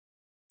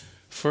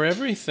For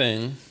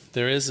everything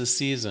there is a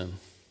season,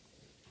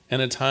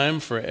 and a time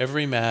for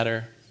every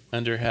matter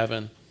under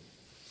heaven.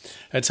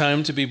 A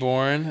time to be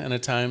born and a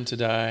time to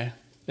die,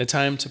 a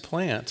time to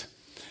plant,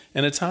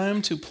 and a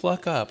time to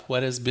pluck up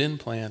what has been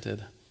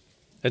planted,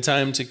 a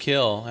time to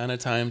kill and a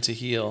time to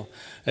heal,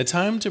 a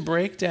time to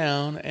break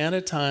down and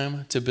a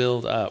time to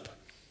build up,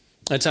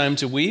 a time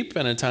to weep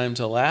and a time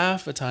to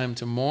laugh, a time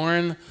to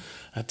mourn,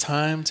 a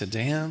time to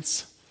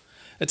dance,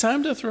 a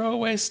time to throw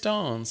away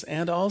stones,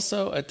 and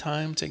also a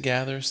time to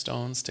gather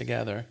stones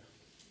together,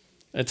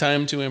 a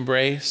time to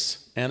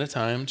embrace and a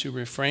time to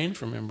refrain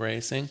from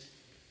embracing,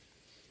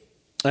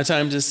 a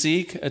time to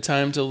seek, a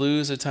time to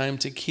lose, a time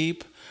to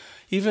keep,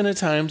 even a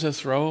time to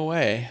throw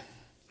away,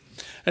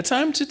 a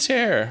time to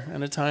tear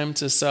and a time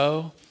to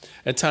sow,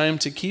 a time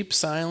to keep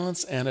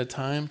silence and a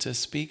time to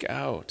speak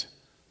out,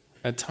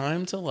 a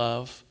time to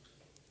love,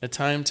 a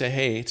time to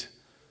hate,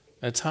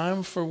 a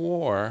time for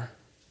war,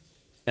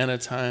 and a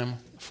time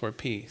for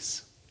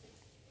peace.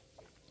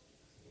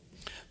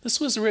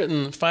 This was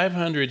written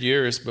 500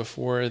 years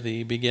before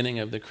the beginning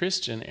of the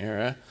Christian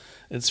era.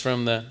 It's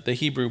from the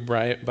Hebrew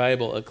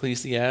Bible,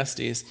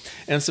 Ecclesiastes,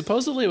 and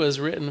supposedly was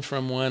written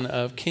from one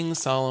of King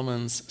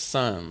Solomon's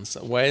sons,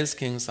 wise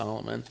King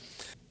Solomon.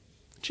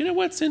 Do you know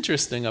what's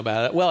interesting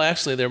about it? Well,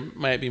 actually, there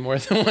might be more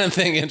than one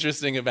thing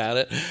interesting about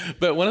it,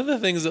 but one of the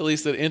things, at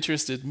least, that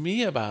interested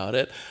me about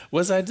it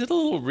was I did a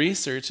little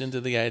research into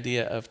the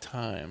idea of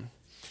time.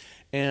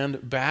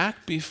 And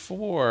back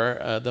before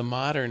the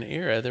modern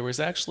era, there was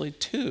actually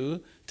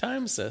two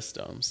time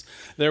systems.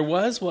 There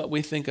was what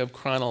we think of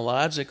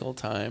chronological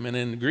time, and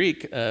in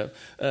Greek,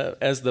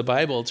 as the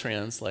Bible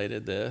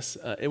translated this,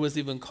 it was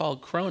even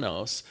called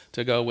chronos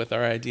to go with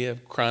our idea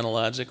of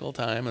chronological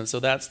time, and so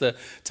that's the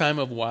time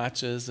of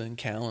watches and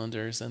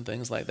calendars and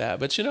things like that.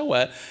 But you know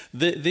what?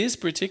 These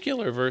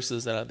particular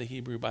verses out of the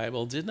Hebrew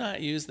Bible did not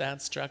use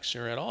that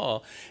structure at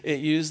all. It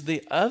used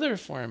the other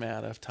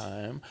format of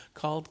time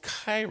called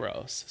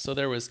kairos. So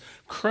there was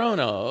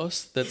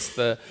chronos, that's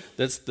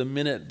the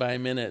minute by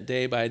minute,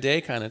 day by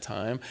day kind of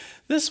time.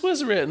 This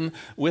was written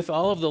with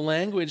all of the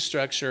language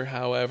structure,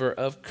 however,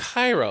 of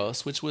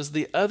kairos, which was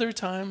the other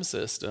time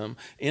system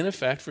in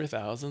effect for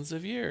thousands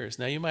of years.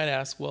 Now you might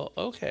ask, well,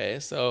 okay,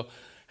 so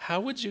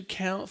how would you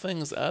count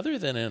things other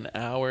than in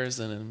hours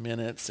and in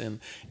minutes and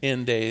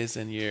in days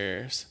and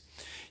years?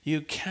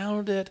 You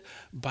count it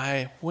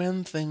by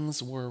when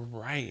things were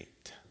right.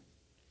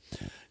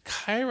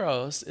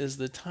 Kairos is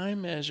the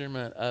time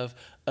measurement of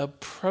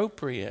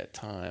appropriate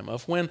time,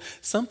 of when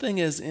something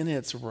is in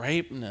its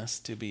ripeness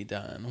to be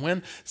done,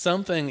 when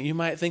something, you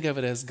might think of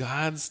it as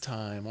God's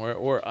time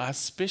or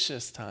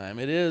auspicious time.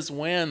 It is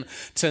when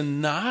to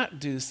not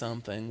do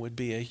something would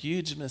be a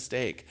huge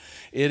mistake.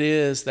 It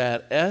is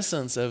that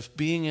essence of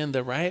being in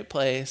the right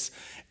place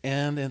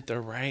and at the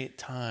right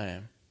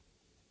time.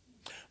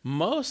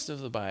 Most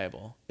of the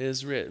Bible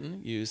is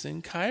written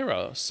using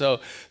kairos.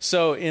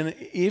 So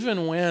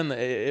even when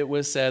it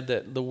was said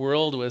that the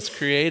world was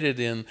created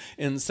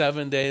in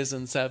 7 days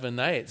and 7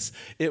 nights,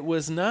 it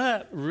was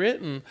not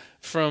written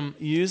from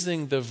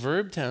using the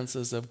verb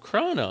tenses of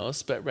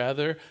chronos, but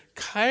rather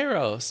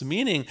kairos,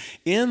 meaning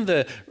in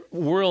the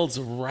world's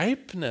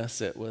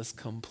ripeness it was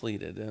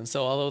completed. And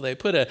so although they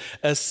put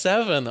a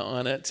 7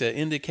 on it to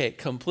indicate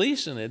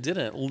completion, it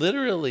didn't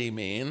literally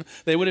mean,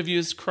 they would have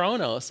used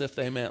chronos if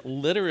they meant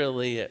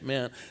literally, it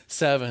meant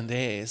 7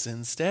 days.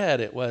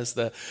 Instead, it was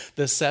the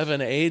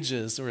 7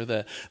 ages or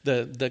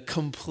the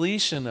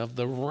completion of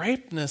the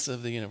ripeness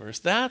of the universe.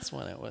 That's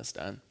when it was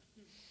done.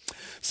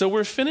 So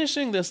we're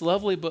finishing this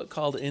lovely book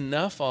called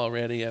Enough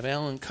already of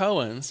Alan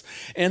Cohen's,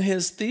 and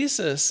his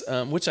thesis,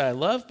 which I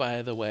love,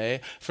 by the way,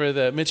 for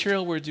the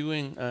material we're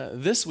doing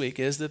this week,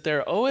 is that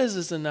there always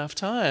is enough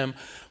time,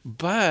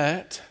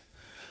 but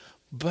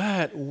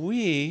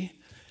we,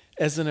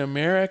 as an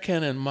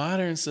American and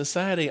modern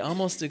society,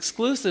 almost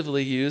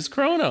exclusively use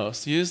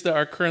chronos, use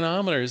our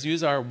chronometers,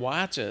 use our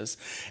watches.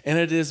 And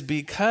it is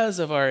because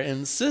of our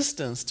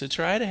insistence to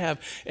try to have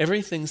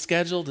everything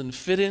scheduled and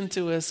fit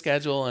into a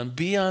schedule and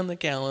be on the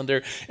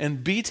calendar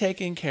and be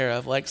taken care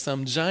of like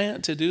some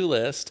giant to-do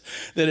list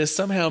that is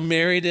somehow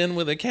married in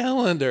with a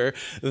calendar.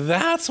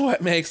 That's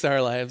what makes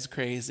our lives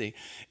crazy.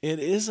 It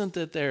isn't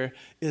that there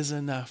is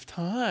enough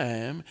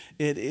time.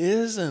 It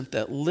isn't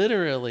that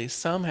literally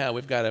somehow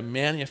we've got to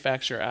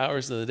manufacture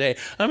hours of the day.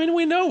 I mean,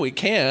 we know we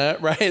can't,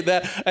 right?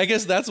 I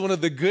guess that's one of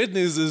the good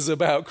news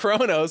about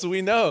chronos.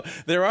 We know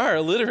there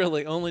are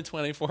literally only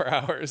 24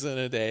 hours in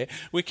a day.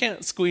 We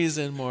can't squeeze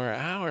in more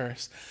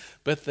hours.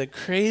 But the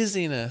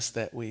craziness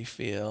that we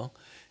feel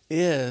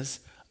is,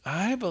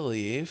 I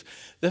believe,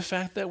 the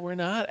fact that we're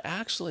not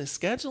actually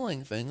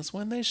scheduling things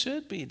when they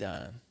should be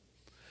done.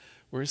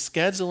 We're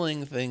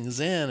scheduling things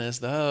in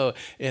as though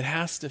it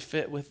has to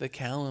fit with the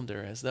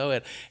calendar, as though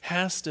it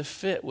has to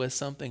fit with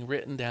something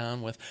written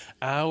down with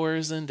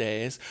hours and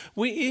days.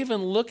 We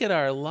even look at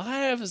our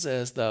lives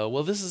as though,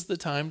 well, this is the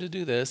time to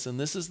do this and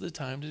this is the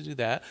time to do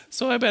that,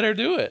 so I better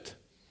do it.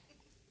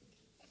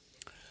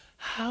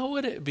 How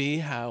would it be,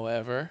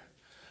 however,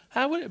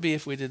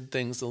 if we did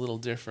things a little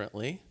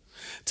differently?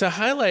 To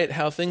highlight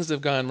how things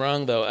have gone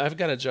wrong, though, I've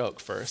got a joke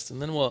first,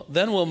 and then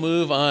we'll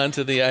move on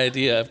to the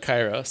idea of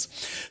Kairos.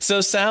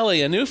 So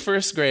Sally, a new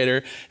first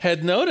grader,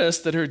 had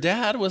noticed that her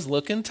dad was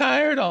looking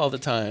tired all the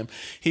time.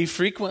 He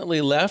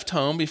frequently left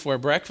home before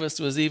breakfast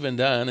was even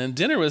done, and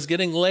dinner was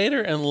getting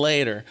later and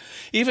later.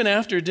 Even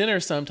after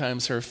dinner,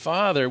 sometimes her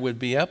father would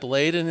be up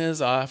late in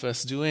his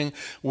office doing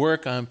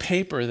work on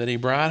paper that he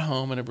brought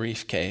home in a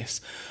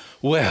briefcase.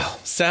 Well,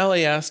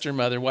 Sally asked her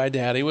mother why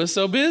Daddy was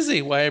so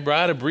busy, why he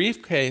brought home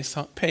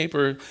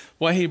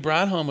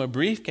a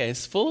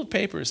briefcase full of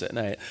papers at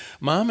night.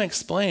 Mom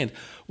explained,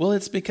 well,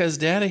 it's because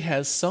Daddy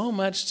has so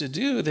much to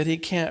do that he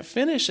can't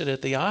finish it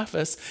at the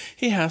office.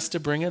 He has to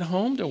bring it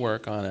home to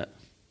work on it.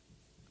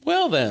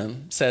 Well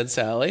then, said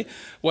Sally,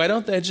 why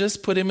don't they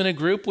just put him in a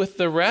group with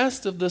the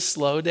rest of the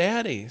slow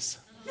daddies?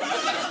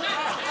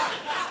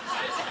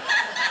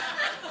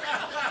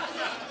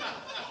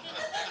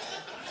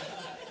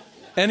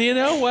 And you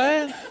know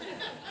what?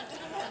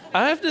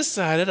 I've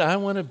decided I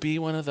want to be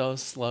one of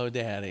those slow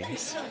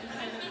daddies.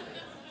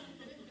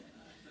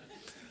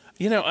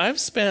 You know, I've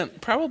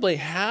spent probably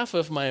half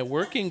of my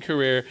working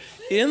career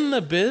in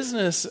the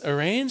business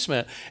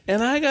arrangement.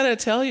 And I got to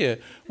tell you,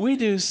 we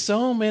do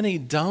so many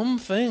dumb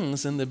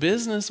things in the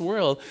business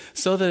world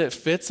so that it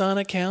fits on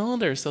a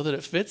calendar, so that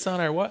it fits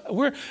on our...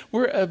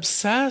 We're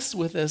obsessed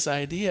with this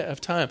idea of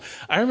time.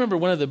 I remember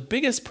one of the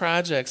biggest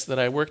projects that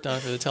I worked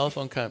on for the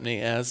telephone company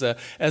as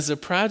a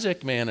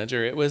project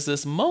manager. It was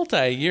this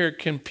multi-year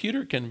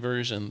computer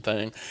conversion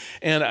thing.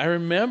 And I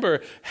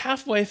remember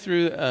halfway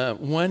through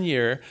 1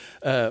 year,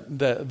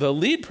 the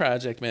lead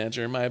project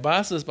manager, my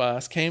boss's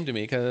boss, came to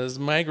me because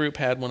my group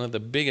had one of the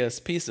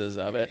biggest pieces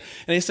of it.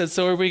 And he said,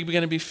 so are we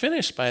going to be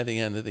finished by the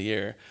end of the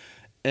year?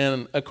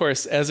 And of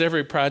course, as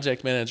every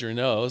project manager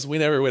knows, we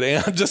never would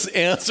just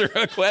answer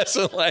a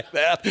question like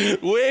that.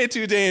 Way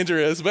too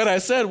dangerous. But I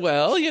said,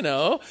 well, you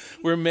know,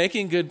 we're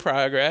making good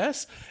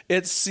progress.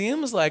 It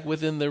seems like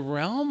within the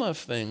realm of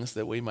things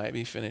that we might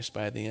be finished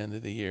by the end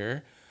of the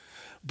year.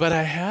 But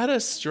I had a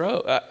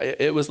stroke.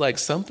 It was like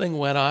something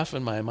went off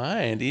in my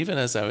mind, even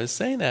as I was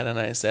saying that. And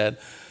I said,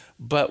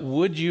 but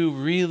would you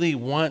really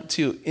want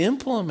to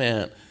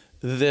implement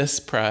this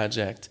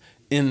project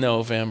in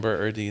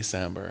November or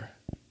December?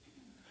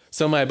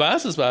 So my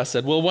boss's boss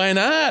said, well, why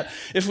not?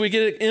 If we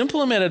get it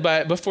implemented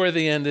before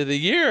the end of the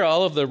year,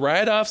 all of the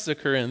write-offs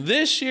occur in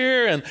this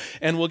year,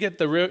 and we'll get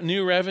the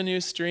new revenue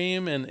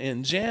stream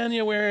in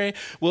January.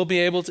 We'll be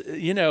able to,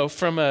 you know,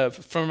 from a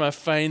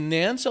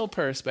financial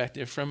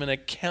perspective, from an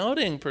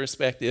accounting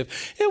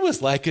perspective, it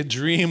was like a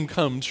dream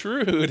come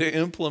true to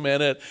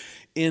implement it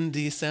in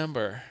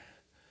December.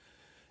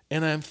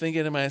 And I'm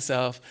thinking to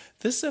myself,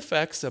 this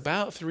affects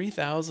about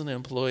 3,000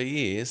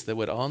 employees that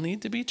would all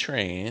need to be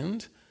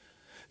trained.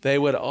 They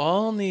would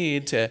all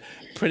need to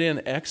put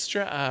in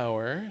extra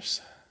hours.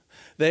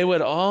 They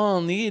would all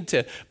need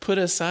to put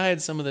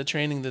aside some of the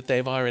training that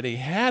they've already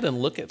had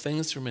and look at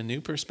things from a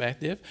new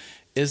perspective.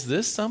 Is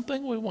this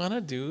something we want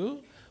to do,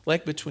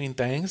 like between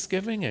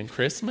Thanksgiving and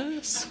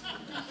Christmas?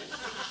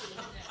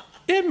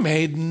 It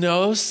made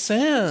no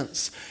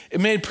sense. It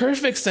made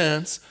perfect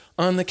sense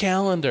on the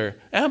calendar.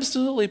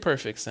 Absolutely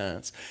perfect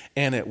sense.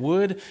 And it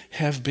would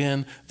have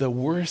been the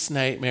worst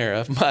nightmare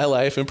of my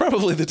life and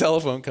probably the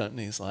telephone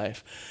company's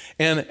life.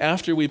 And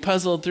after we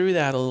puzzled through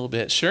that a little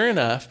bit, sure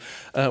enough,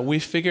 we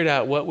figured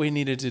out what we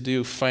needed to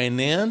do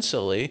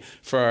financially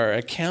for our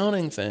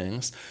accounting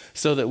things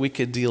so that we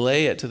could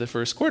delay it to the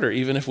first quarter.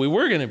 Even if we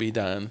were going to be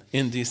done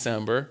in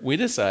December, we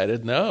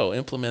decided, no,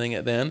 implementing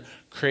it then,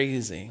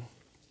 crazy.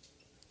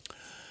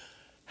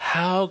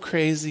 How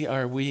crazy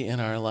are we in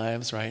our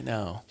lives right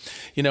now?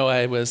 You know,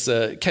 I was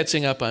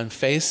catching up on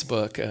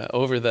Facebook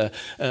over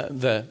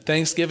the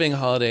Thanksgiving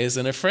holidays,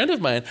 and a friend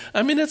of mine,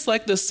 I mean, it's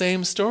like the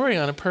same story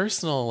on a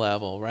personal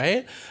level,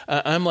 right?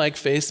 I'm like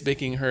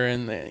Facebooking her,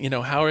 and, you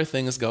know, how are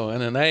things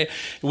going? And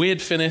we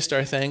had finished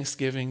our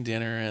Thanksgiving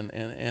dinner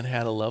and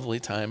had a lovely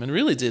time and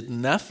really did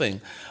nothing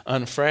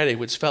on Friday,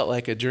 which felt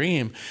like a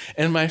dream.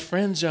 And my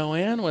friend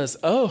Joanne was,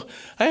 I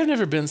have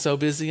never been so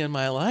busy in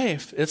my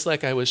life. It's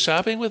like I was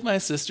shopping with my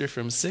sister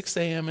from 6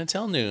 a.m.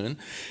 until noon.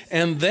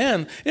 And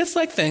then it's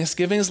like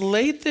Thanksgiving's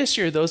late this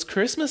year. Those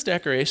Christmas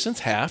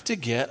decorations have to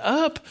get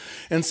up.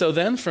 And so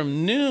then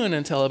from noon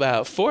until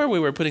about 4, we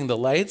were putting the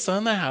lights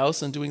on the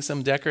house and doing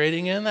some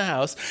decorating in the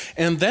house.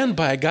 And then,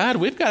 by God,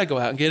 we've got to go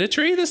out and get a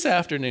tree this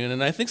afternoon.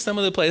 And I think some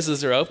of the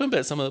places are open,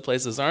 but some of the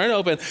places aren't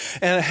open.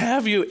 And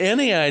have you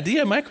any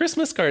idea? My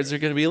Christmas cards are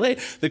going to be late.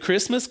 The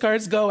Christmas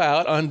cards go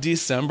out on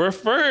December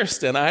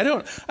 1st. And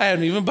I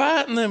haven't even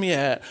bought them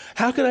yet.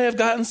 How could I have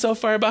gotten so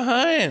far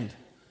behind?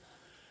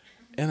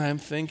 And I'm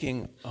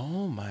thinking,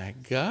 oh my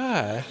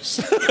gosh,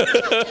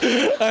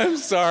 I'm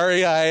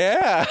sorry I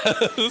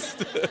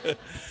asked.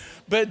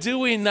 But do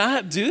we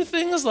not do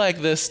things like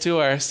this to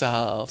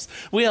ourselves?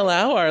 We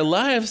allow our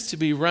lives to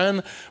be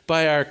run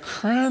by our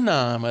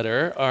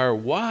chronometer, our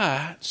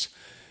watch,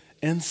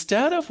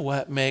 instead of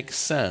what makes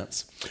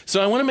sense.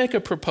 So I want to make a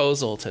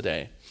proposal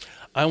today.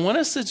 I want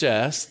to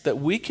suggest that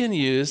we can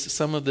use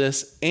some of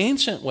this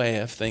ancient way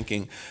of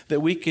thinking, that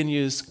we can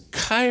use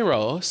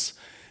kairos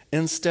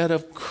instead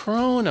of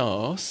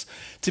chronos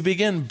to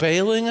begin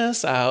bailing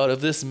us out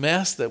of this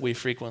mess that we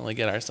frequently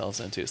get ourselves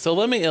into. So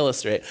let me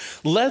illustrate.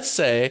 Let's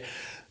say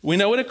we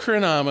know what a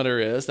chronometer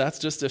is. That's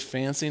just a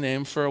fancy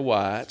name for a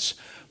watch.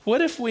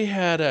 What if we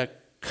had a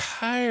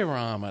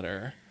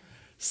chirometer?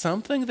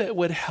 Something that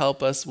would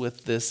help us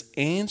with this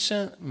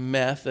ancient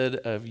method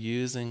of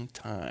using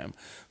time.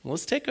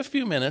 Let's take a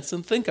few minutes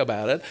and think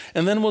about it,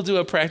 and then we'll do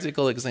a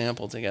practical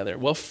example together.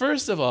 Well,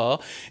 first of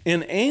all,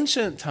 in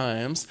ancient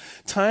times,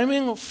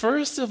 timing,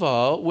 first of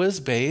all, was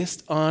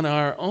based on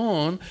our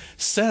own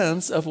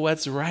sense of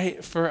what's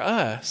right for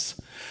us.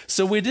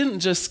 So we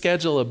didn't just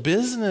schedule a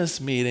business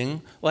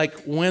meeting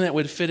like when it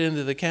would fit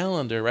into the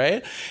calendar,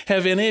 right?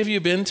 Have any of you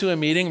been to a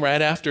meeting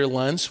right after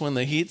lunch when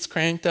the heat's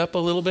cranked up a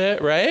little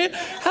bit, right?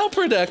 How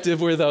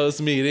productive were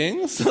those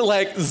meetings?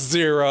 Like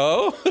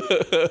 0.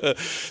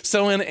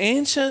 So in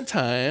ancient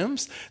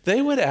times,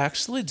 they would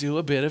actually do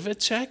a bit of a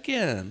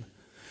check-in.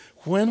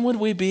 When would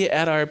we be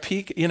at our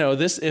peak?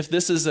 If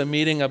this is a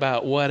meeting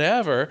about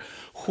whatever,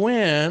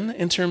 when,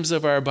 in terms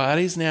of our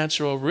body's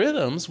natural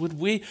rhythms, would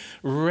we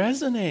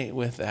resonate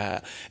with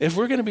that? If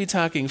we're going to be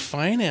talking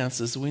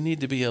finances, we need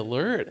to be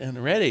alert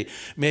and ready.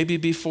 Maybe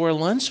before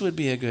lunch would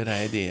be a good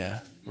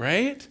idea,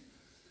 right?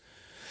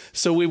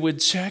 So we would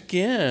check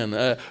in.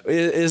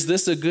 Is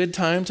this a good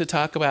time to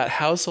talk about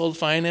household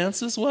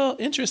finances? Well,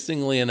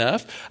 interestingly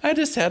enough, I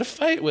just had a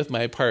fight with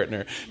my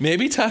partner.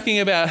 Maybe talking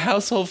about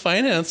household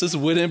finances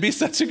wouldn't be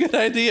such a good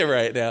idea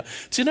right now.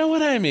 Do you know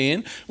what I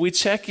mean? We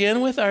check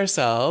in with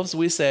ourselves.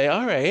 We say,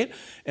 all right,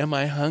 am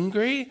I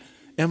hungry?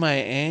 Am I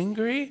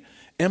angry?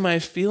 Am I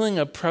feeling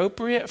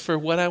appropriate for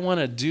what I want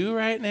to do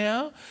right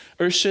now?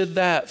 Or should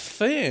that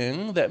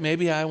thing that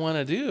maybe I want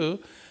to do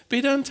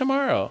be done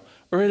tomorrow?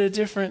 Or at a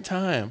different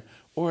time,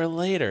 or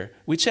later.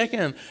 We check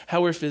in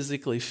how we're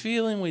physically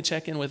feeling. We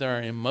check in with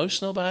our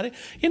emotional body.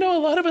 A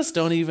lot of us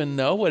don't even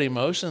know what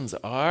emotions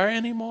are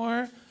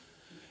anymore.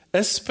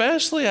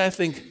 Especially, I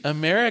think,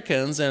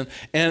 Americans,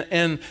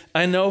 and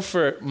I know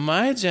for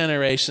my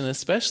generation,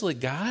 especially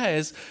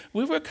guys,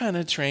 we were kind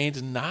of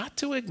trained not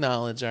to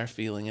acknowledge our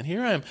feeling. And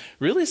here I'm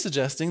really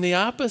suggesting the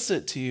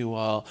opposite to you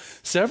all.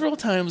 Several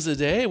times a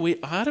day, we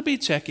ought to be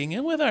checking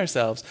in with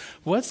ourselves.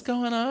 What's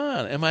going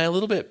on? Am I a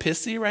little bit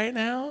pissy right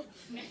now?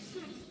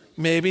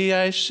 Maybe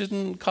I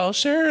shouldn't call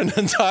Sharon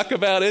and talk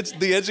about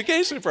the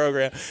education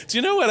program. Do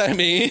you know what I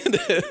mean?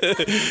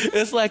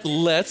 It's like,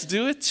 let's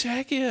do a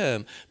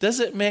check-in.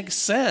 Does it make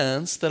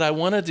sense that I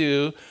want to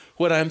do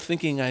what I'm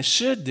thinking I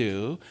should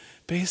do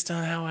based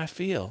on how I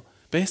feel,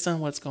 based on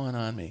what's going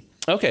on in me?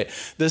 Okay,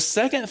 the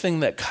second thing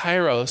that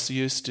Kairos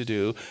used to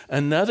do,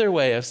 another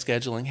way of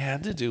scheduling,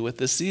 had to do with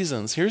the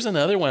seasons. Here's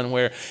another one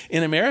where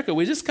in America,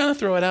 we just kind of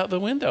throw it out the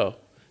window.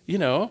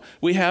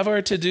 We have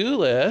our to-do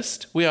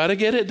list. We ought to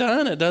get it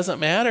done. It doesn't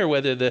matter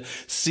whether the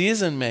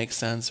season makes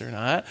sense or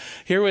not.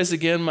 Here was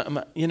again,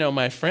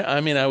 my friend.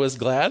 I was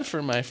glad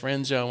for my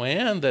friend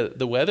Joanne that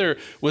the weather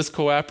was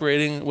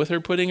cooperating with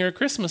her putting her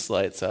Christmas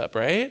lights up,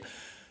 right?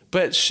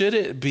 But should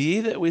it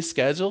be that we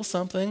schedule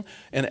something,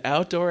 an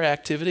outdoor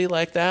activity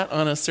like that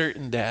on a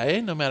certain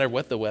day, no matter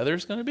what the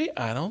weather's going to be?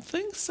 I don't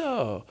think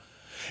so.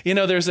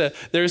 There's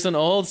an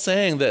old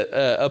saying that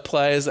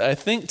applies, I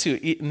think, to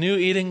new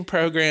eating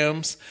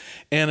programs,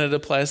 and it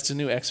applies to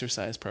new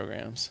exercise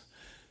programs.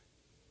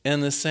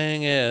 And the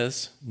saying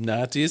is,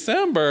 not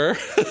December.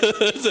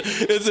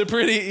 It's a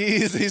pretty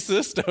easy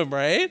system,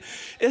 right?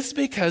 It's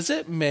because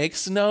it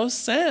makes no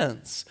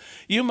sense.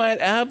 You might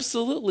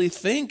absolutely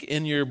think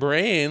in your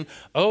brain,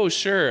 oh,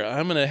 sure,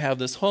 I'm going to have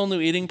this whole new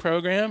eating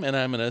program, and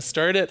I'm going to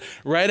start it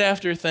right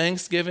after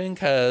Thanksgiving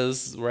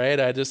because, right,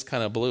 I just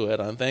kind of blew it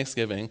on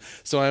Thanksgiving.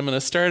 So I'm going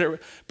to start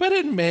it. But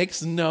it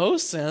makes no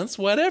sense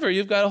whatever.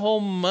 You've got a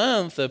whole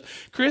month of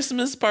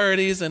Christmas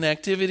parties and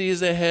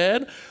activities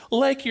ahead.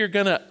 Like you're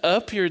going to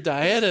up your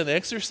diet and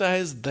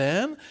exercise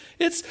then?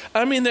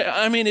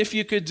 If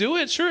you could do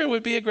it, sure, it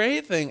would be a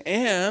great thing.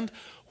 And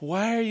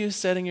why are you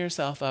setting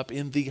yourself up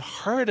in the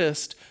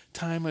hardest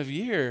time of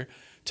year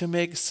to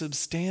make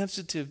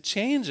substantive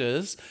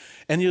changes?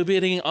 And you'll be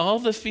getting all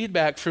the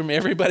feedback from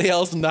everybody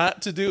else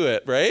not to do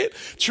it, right?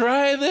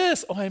 Try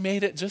this. Oh, I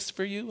made it just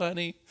for you,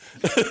 honey.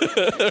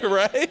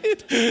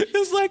 Right?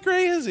 It's like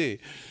crazy.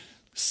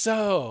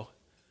 So,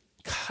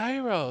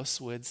 Kairos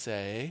would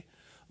say,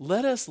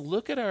 let us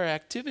look at our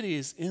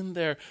activities in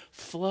their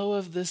flow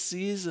of the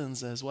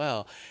seasons as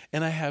well.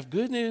 And I have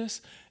good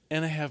news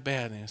and I have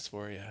bad news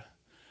for you.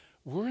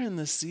 We're in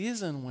the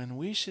season when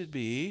we should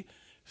be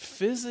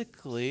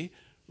physically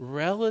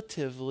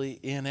relatively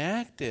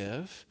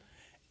inactive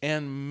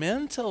and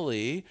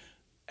mentally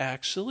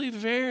actually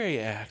very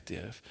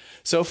active.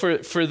 So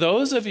for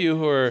those of you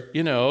who are,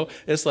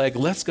 it's like,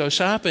 let's go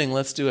shopping,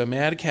 let's do a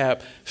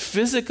madcap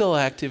physical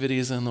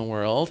activities in the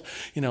world.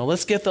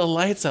 Let's get the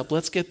lights up,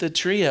 let's get the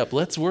tree up,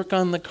 let's work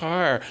on the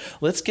car,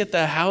 let's get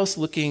the house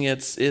looking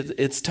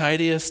its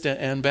tidiest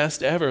and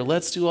best ever.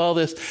 Let's do all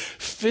this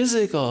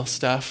physical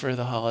stuff for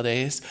the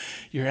holidays.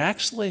 You're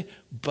actually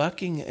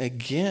bucking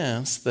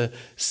against the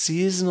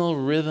seasonal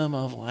rhythm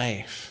of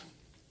life.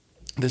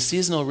 The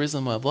seasonal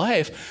rhythm of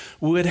life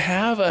would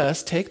have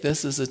us take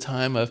this as a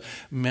time of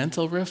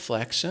mental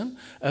reflection,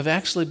 of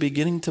actually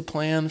beginning to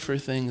plan for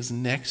things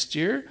next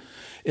year.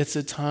 It's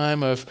a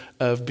time of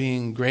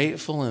being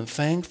grateful and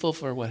thankful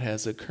for what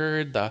has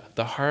occurred.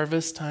 The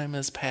harvest time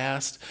has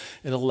passed.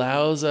 It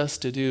allows us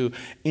to do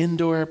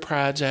indoor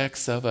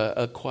projects of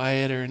a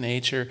quieter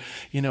nature.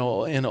 In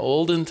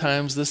olden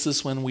times, this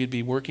is when we'd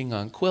be working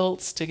on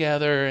quilts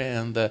together,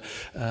 and the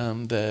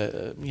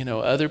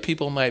other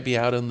people might be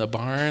out in the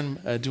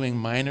barn doing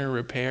minor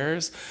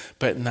repairs,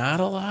 but not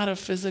a lot of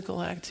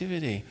physical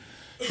activity.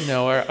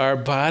 Our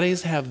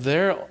bodies have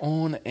their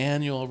own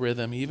annual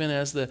rhythm, even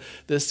as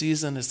the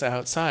season is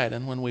outside.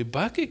 And when we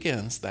buck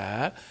against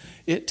that,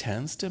 it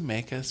tends to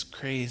make us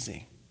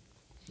crazy.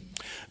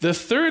 The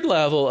third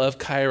level of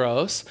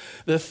kairos,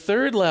 the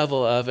third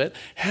level of it,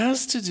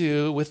 has to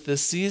do with the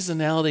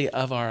seasonality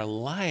of our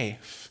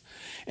life.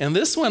 And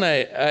this one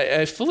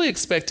I fully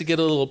expect to get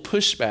a little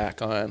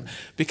pushback on,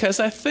 because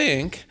I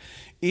think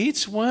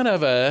each one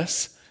of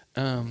us,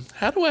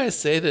 how do I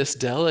say this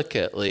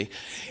delicately?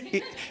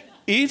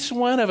 Each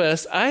one of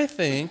us, I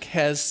think,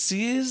 has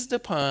seized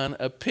upon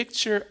a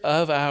picture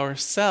of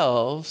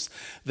ourselves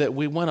that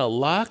we want to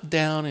lock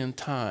down in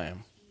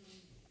time.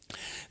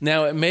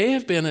 Now, it may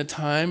have been a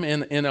time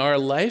in our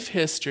life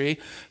history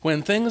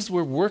when things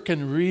were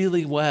working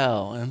really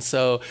well. And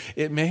so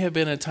it may have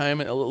been a time,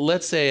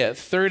 let's say at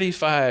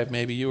 35,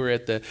 maybe you were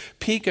at the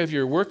peak of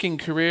your working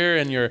career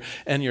and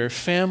your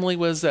family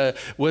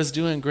was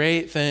doing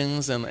great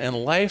things and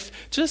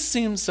life just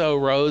seemed so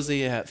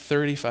rosy at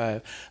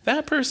 35.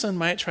 That person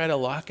might try to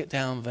lock it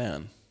down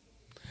then.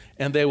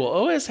 And they will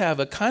always have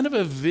a kind of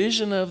a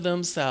vision of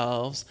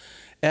themselves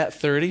at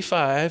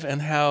 35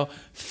 and how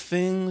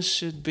things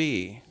should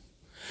be.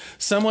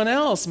 Someone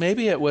else,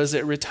 maybe it was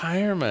at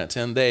retirement,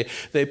 and they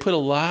put a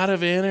lot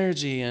of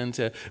energy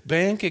into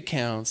bank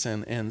accounts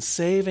and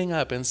saving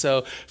up. And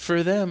so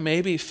for them,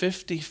 maybe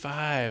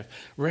 55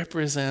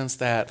 represents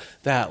that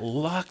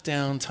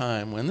lockdown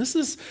time when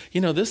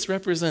this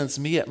represents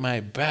me at my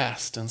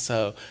best. And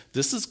so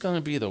this is going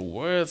to be the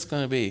way it's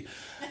going to be.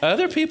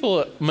 Other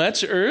people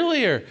much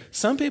earlier,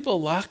 some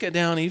people lock it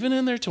down even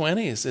in their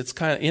 20s. It's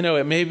kind of,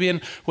 it may be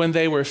when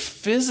they were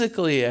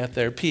physically at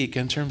their peak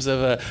in terms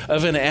of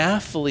an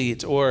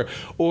athlete, or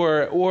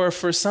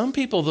for some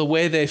people the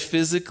way they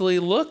physically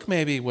look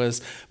maybe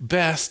was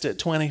best at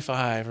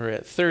 25 or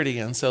at 30.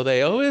 And so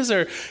they always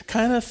are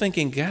kind of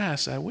thinking,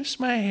 gosh, I wish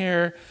my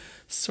hair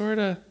sort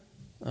of,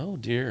 oh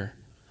dear.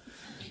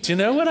 Do you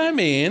know what I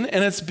mean?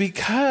 And it's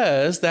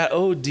because that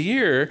oh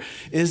dear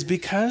is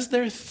because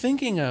they're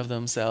thinking of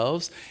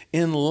themselves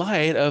in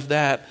light of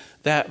that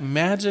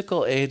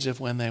magical age of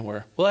when they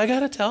were. Well, I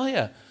got to tell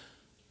you,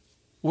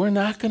 we're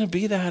not going to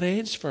be that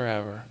age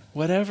forever,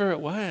 whatever it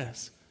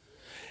was.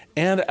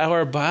 And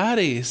our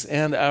bodies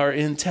and our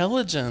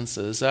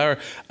intelligences, our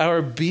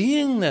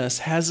beingness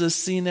has a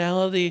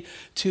senility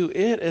to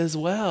it as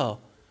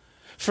well.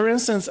 For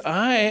instance,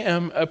 I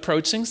am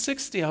approaching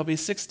 60. I'll be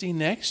 60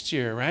 next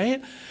year,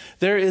 right?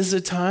 There is a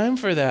time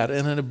for that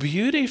and a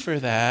beauty for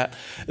that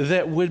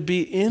would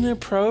be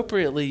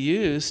inappropriately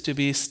used to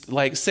be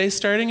like, say,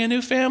 starting a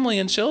new family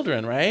and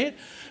children, right?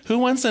 Who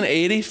wants an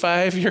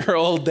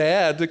 85-year-old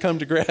dad to come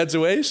to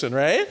graduation,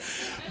 right?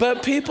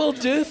 But people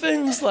do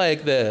things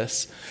like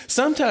this.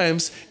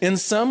 Sometimes in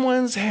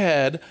someone's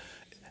head,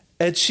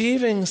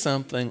 achieving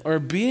something or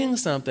being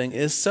something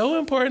is so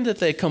important that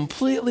they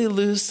completely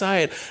lose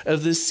sight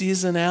of the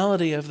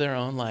seasonality of their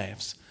own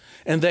lives.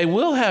 And they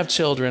will have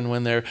children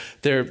when they're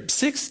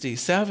 60,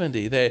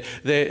 70.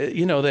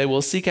 They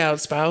will seek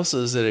out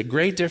spouses at a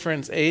great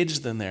different age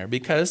than theirs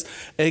because,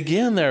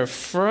 again, they're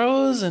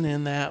frozen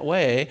in that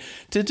way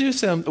to do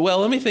some. Well,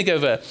 let me think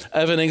of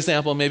an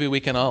example maybe we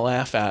can all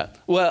laugh at.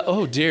 Well,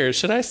 oh dear,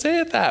 should I say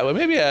it that way?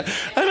 Maybe I'm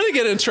going to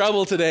get in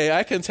trouble today,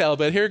 I can tell,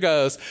 but here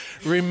goes.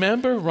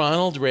 Remember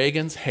Ronald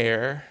Reagan's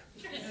hair?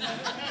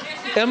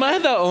 Am I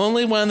the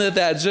only one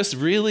that just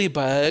really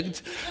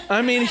bugged?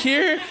 I mean,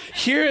 here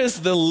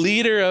is the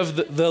leader of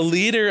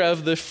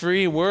the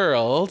free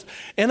world,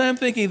 and I'm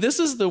thinking this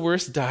is the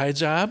worst dye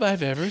job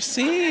I've ever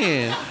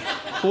seen.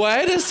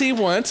 Why does he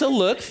want to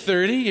look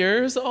 30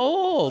 years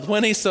old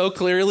when he so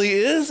clearly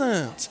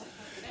isn't?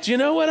 Do you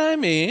know what I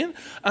mean?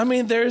 I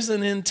mean, there's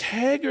an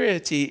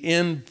integrity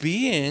in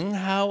being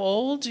how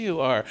old you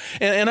are.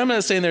 And I'm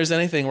not saying there's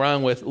anything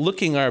wrong with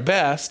looking our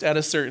best at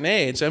a certain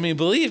age. I mean,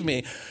 believe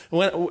me,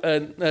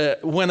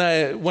 when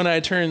I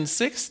turn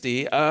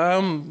 60,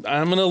 I'm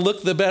going to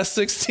look the best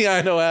 60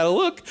 I know how to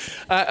look.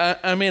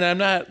 I mean, I'm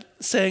not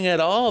saying at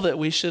all that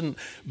we shouldn't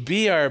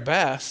be our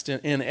best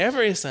in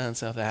every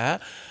sense of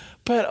that.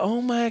 But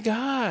oh my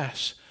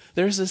gosh,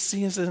 there's a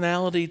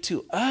seasonality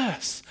to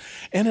us,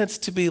 and it's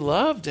to be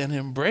loved and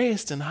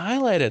embraced and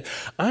highlighted.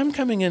 I'm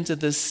coming into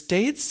the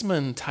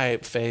statesman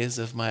type phase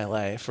of my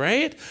life,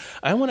 right?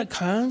 I want to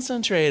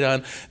concentrate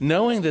on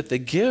knowing that the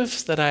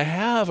gifts that I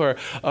have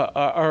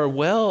are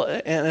well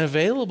and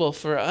available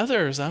for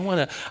others. I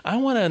want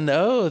to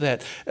know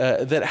that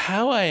that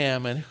how I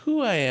am and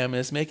who I am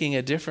is making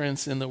a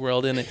difference in the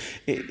world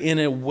in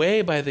a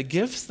way by the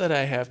gifts that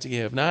I have to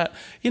give. Not,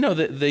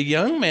 the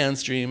young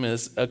man's dream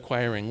is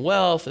acquiring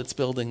wealth. It's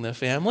building the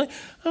family.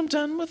 I'm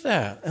done with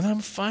that, and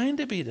I'm fine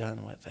to be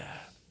done with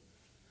that.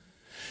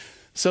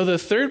 So the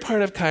third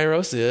part of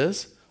Kairos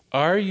is,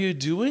 are you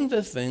doing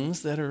the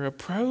things that are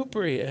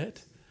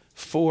appropriate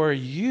for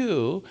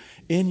you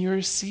in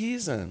your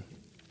season?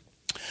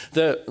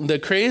 The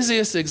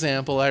craziest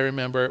example I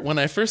remember, when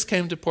I first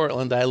came to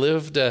Portland, I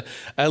lived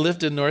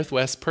in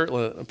northwest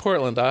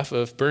Portland off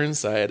of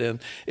Burnside, and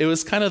it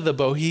was kind of the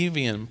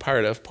bohemian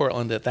part of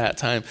Portland at that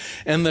time.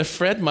 And the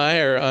Fred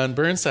Meyer on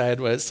Burnside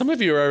was, some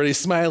of you are already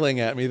smiling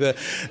at me,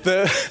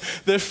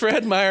 the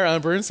Fred Meyer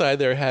on Burnside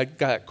there had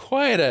got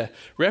quite a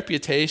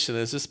reputation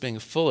as just being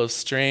full of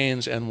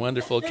strange and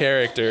wonderful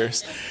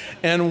characters.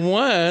 And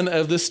one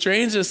of the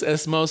strangest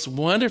and most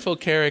wonderful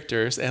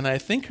characters, and I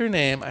think her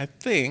name,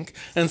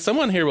 and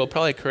someone here will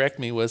probably correct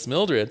me, was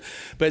Mildred,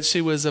 but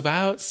she was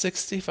about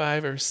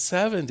 65 or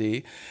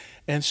 70,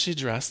 and she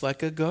dressed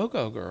like a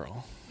go-go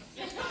girl.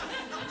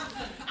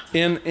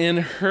 In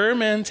her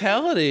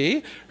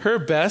mentality, her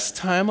best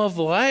time of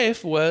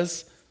life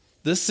was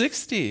the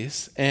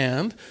 60s.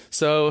 And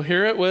so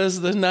here it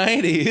was the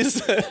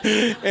 90s,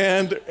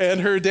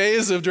 and her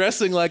days of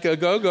dressing like a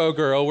go-go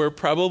girl were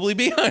probably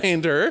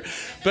behind her,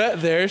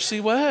 but there she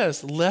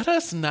was. Let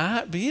us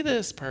not be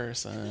this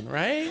person,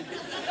 right?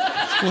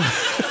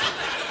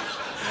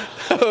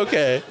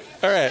 Okay,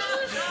 all right.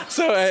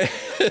 So I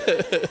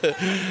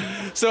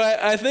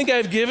think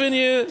I've given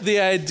you the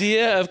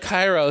idea of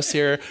Kairos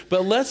here,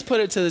 but let's put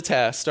it to the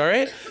test, all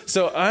right?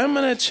 So I'm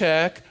going to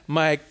check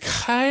my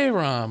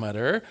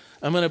chirometer.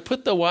 I'm going to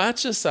put the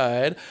watch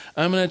aside.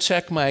 I'm going to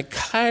check my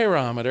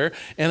chirometer,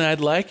 and I'd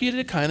like you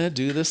to kind of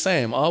do the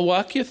same. I'll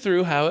walk you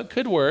through how it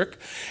could work,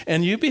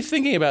 and you be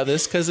thinking about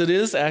this because it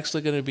is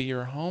actually going to be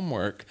your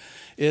homework,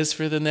 is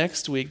for the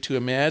next week to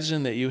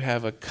imagine that you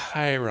have a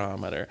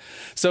chirometer.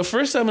 So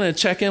first I'm going to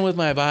check in with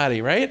my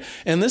body, right?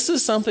 And this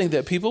is something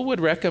that people would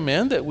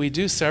recommend that we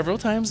do several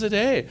times a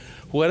day.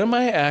 What am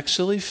I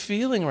actually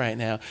feeling right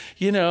now?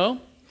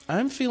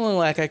 I'm feeling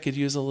like I could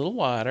use a little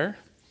water,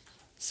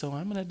 so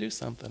I'm going to do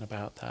something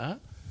about that.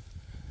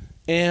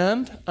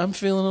 And I'm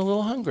feeling a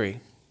little hungry.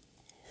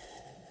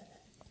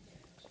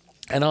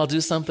 And I'll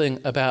do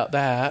something about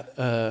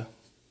that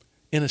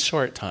in a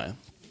short time.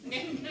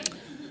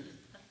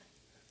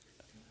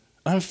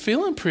 I'm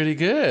feeling pretty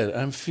good.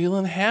 I'm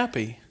feeling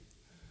happy.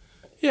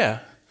 Yeah,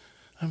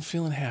 I'm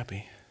feeling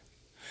happy.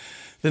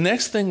 The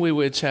next thing we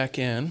would check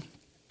in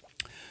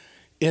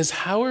is,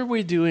 how are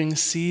we doing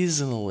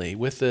seasonally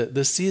with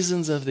the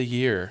seasons of the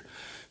year?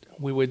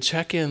 We would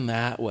check in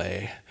that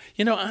way.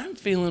 I'm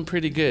feeling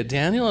pretty good.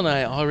 Daniel and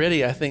I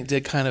already, I think,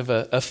 did kind of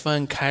a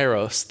fun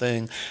Kairos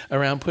thing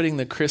around putting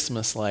the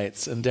Christmas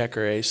lights and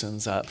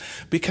decorations up,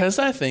 because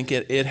I think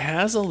it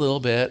has a little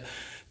bit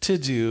to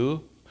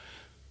do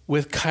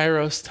with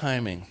Kairos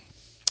timing.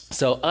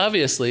 So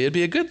obviously, it'd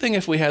be a good thing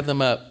if we had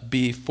them up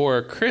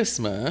before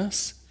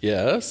Christmas.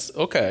 Yes,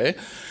 okay.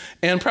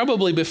 And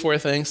probably before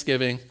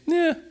Thanksgiving.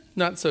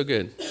 Not so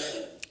good.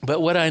 But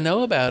what I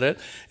know about it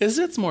is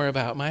it's more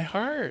about my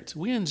heart.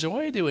 We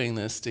enjoy doing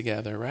this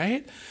together,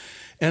 right?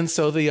 And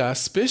so the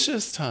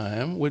auspicious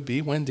time would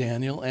be when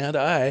Daniel and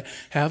I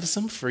have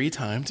some free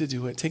time to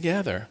do it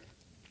together.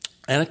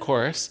 And of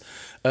course,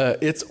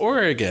 it's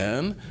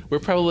Oregon. We're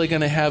probably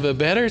going to have a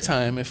better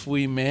time if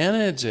we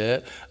manage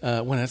it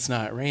when it's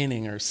not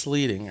raining or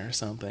sleeting or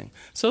something.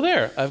 So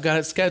there, I've got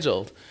it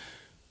scheduled.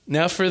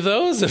 Now, for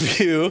those of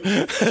you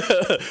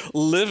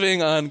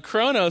living on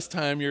Chronos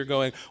time, you're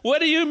going, what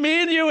do you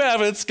mean you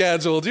have it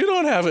scheduled? You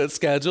don't have it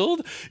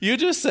scheduled. You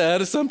just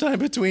said sometime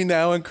between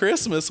now and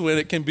Christmas when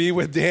it can be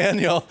with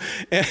Daniel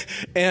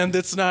and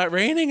it's not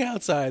raining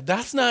outside.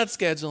 That's not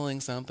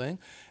scheduling something.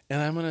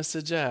 And I'm going to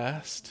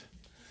suggest,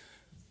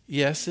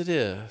 yes, it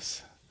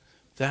is.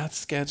 That's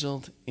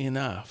scheduled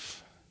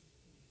enough.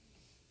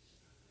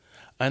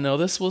 I know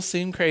this will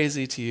seem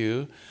crazy to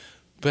you,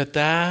 but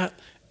that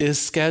is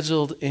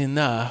scheduled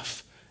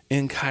enough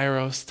in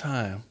Kairos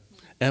time,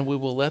 and we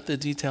will let the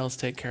details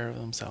take care of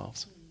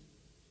themselves.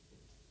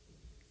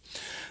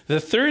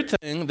 The third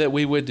thing that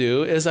we would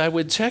do is I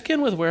would check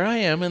in with where I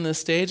am in the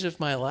stage of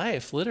my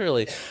life,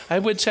 literally. I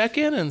would check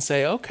in and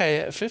say, okay,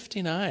 at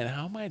 59,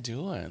 how am I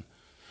doing?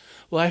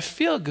 Well, I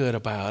feel good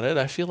about it.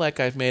 I feel like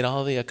I've made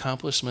all the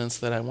accomplishments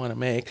that I want to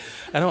make.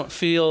 I don't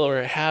feel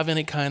or have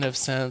any kind of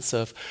sense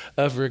of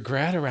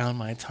regret around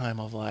my time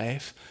of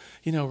life.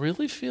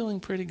 Really feeling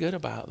pretty good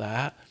about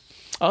that.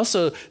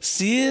 Also,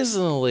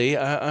 seasonally,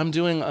 I'm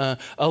doing a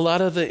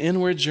lot of the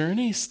inward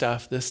journey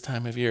stuff this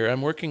time of year.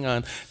 I'm working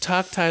on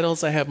talk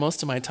titles. I have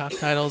most of my talk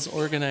titles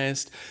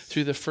organized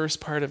through the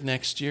first part of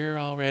next year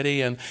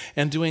already, and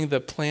doing the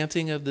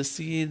planting of the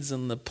seeds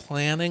and the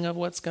planning of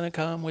what's going to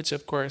come, which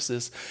of course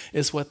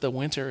is what the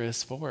winter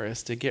is for,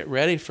 is to get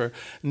ready for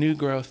new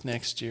growth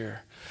next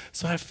year.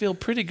 So I feel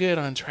pretty good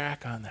on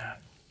track on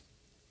that.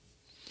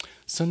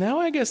 So now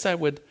I guess I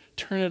would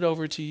turn it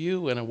over to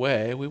you in a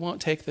way. We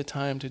won't take the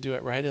time to do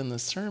it right in the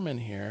sermon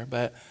here,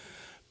 but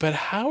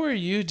how are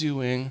you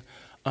doing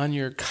on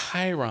your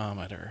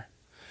chirometer?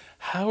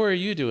 How are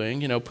you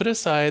doing? Put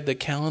aside the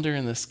calendar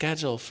and the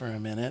schedule for a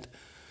minute,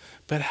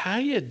 but how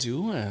you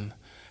doing?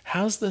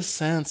 How's the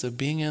sense of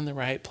being in the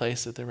right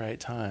place at the right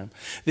time?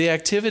 The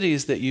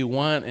activities that you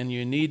want and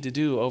you need to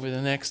do over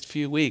the next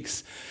few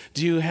weeks,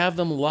 do you have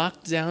them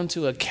locked down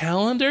to a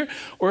calendar,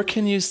 or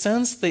can you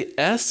sense the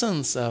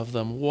essence of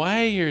them,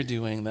 why you're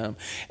doing them,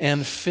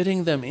 and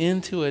fitting them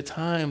into a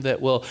time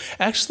that will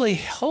actually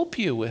help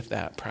you with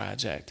that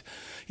project?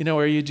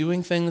 Are you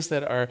doing things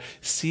that are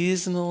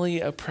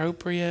seasonally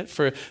appropriate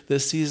for the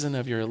season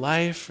of your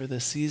life, for the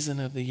season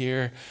of the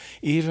year,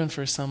 even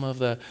for some of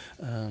the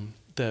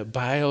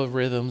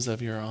biorhythms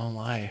of your own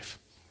life?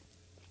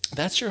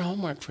 That's your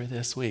homework for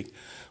this week.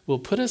 We'll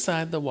put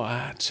aside the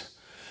watch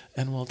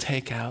and we'll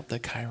take out the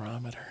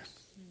chirometer.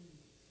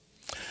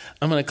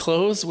 I'm going to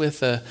close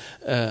with a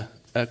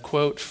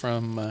quote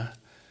from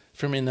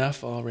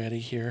Enough Already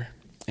here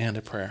and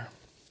a prayer.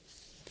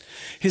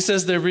 He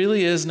says, "There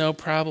really is no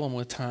problem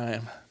with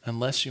time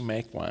unless you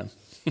make one.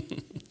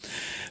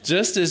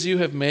 Just as you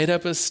have made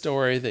up a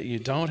story that you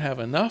don't have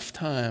enough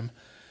time,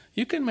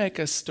 you can make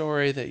a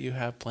story that you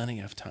have plenty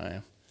of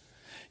time.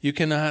 You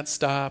cannot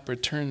stop or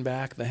turn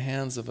back the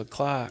hands of a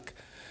clock,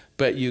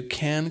 but you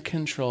can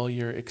control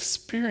your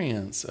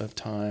experience of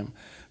time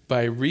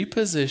by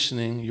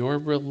repositioning your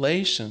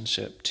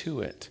relationship to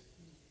it.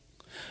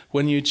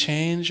 When you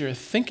change your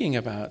thinking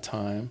about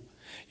time,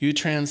 you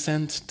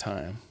transcend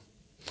time.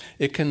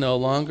 It can no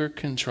longer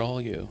control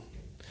you.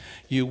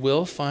 You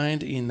will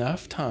find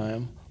enough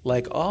time,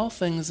 like all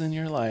things in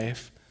your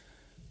life,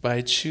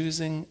 by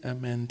choosing a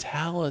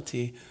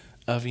mentality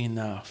of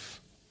enough.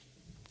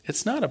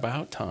 It's not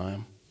about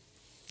time.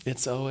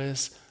 It's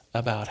always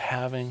about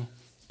having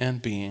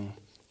and being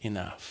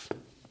enough."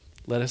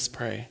 Let us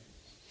pray.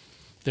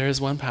 There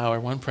is one power,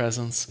 one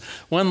presence,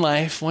 one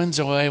life, one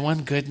joy,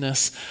 one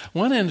goodness,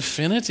 one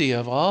infinity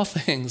of all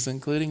things,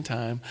 including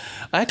time.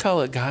 I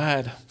call it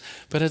God,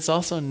 but it's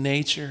also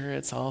nature.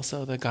 It's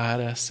also the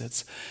goddess.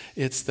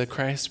 It's the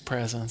Christ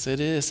presence. It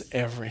is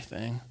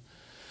everything.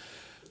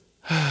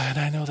 And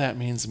I know that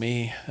means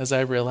me as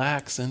I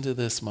relax into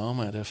this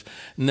moment of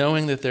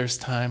knowing that there's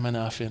time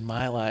enough in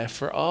my life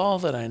for all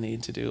that I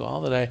need to do,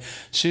 all that I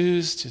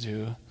choose to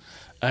do.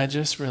 I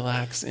just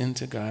relax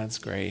into God's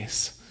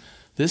grace.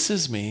 This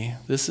is me.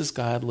 This is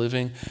God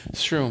living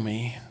through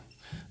me.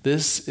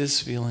 This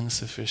is feeling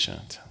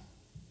sufficient.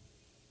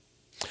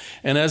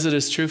 And as it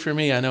is true for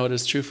me, I know it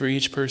is true for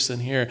each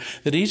person here,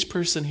 that each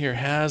person here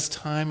has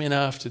time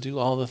enough to do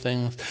all the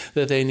things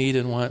that they need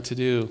and want to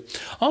do.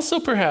 Also,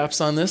 perhaps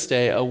on this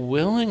day, a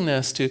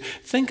willingness to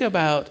think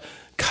about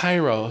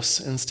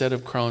Kairos instead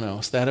of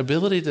Chronos, that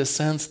ability to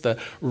sense the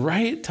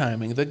right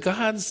timing, the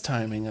God's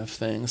timing of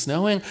things,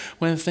 knowing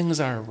when things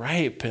are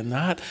ripe and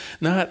not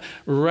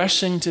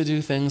rushing to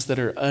do things that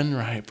are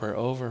unripe or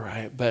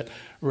overripe, but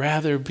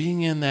rather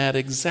being in that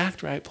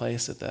exact right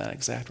place at that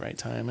exact right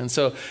time. And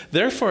so,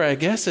 therefore, I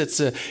guess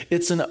it's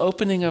an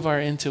opening of our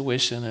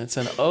intuition. It's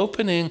an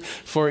opening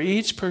for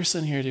each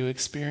person here to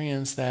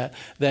experience that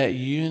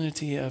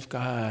unity of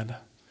God,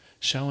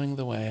 showing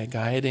the way,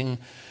 guiding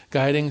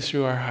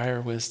through our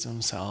higher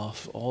wisdom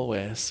self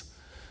always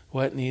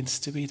what needs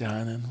to be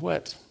done and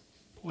what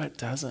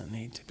doesn't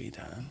need to be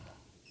done.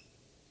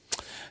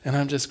 And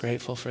I'm just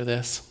grateful for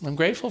this. I'm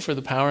grateful for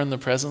the power and the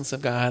presence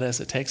of God as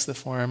it takes the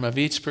form of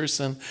each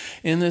person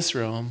in this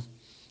room.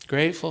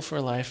 Grateful for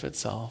life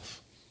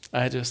itself.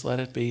 I just let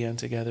it be, and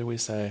together we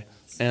say,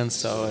 and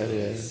so it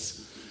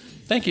is.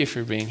 Thank you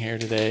for being here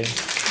today.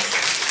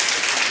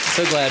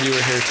 So glad you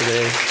were here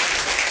today.